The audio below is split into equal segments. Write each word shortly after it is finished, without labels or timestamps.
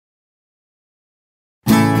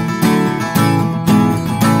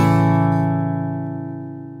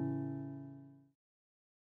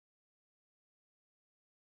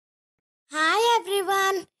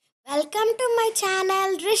welcome to my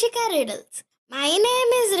channel Rishika Riddles. My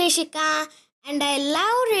name is Rishika and I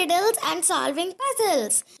love riddles and solving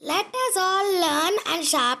puzzles. Let us all learn and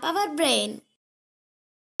sharp our brain.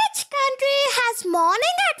 Which country has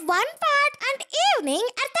morning at one part and evening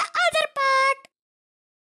at the other part?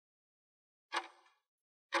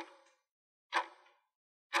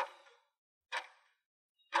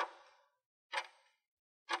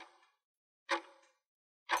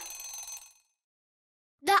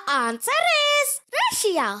 The answer is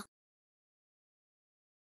Russia.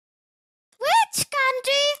 Which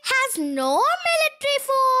country has no military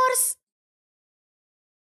force?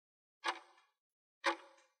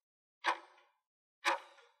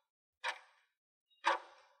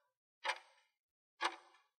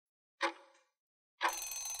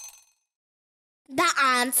 The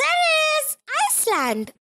answer is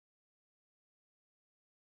Iceland.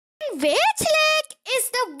 In which lake is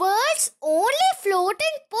the world's only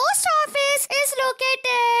floating post office is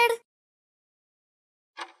located?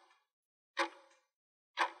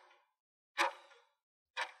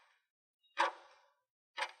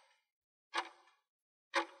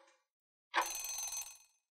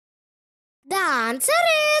 The answer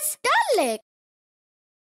is Dal Lake.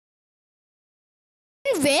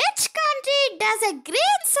 In which country does a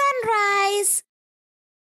green sun rise?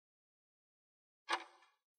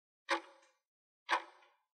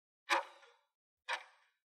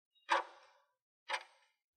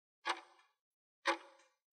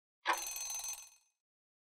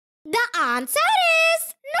 The answer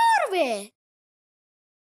is Norway.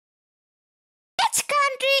 Which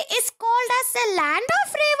country is called as the land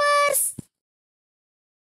of rivers?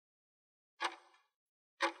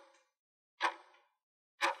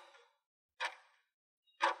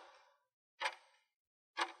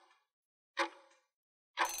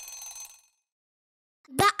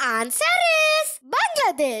 The answer is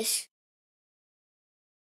Bangladesh.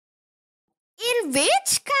 In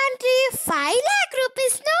which country 5 lakh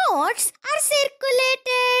rupees notes are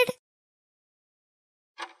circulated?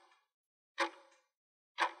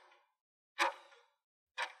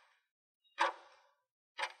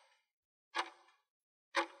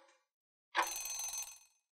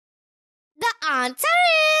 The answer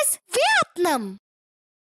is Vietnam.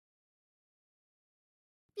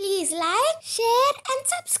 Please like, share and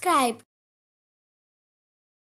subscribe.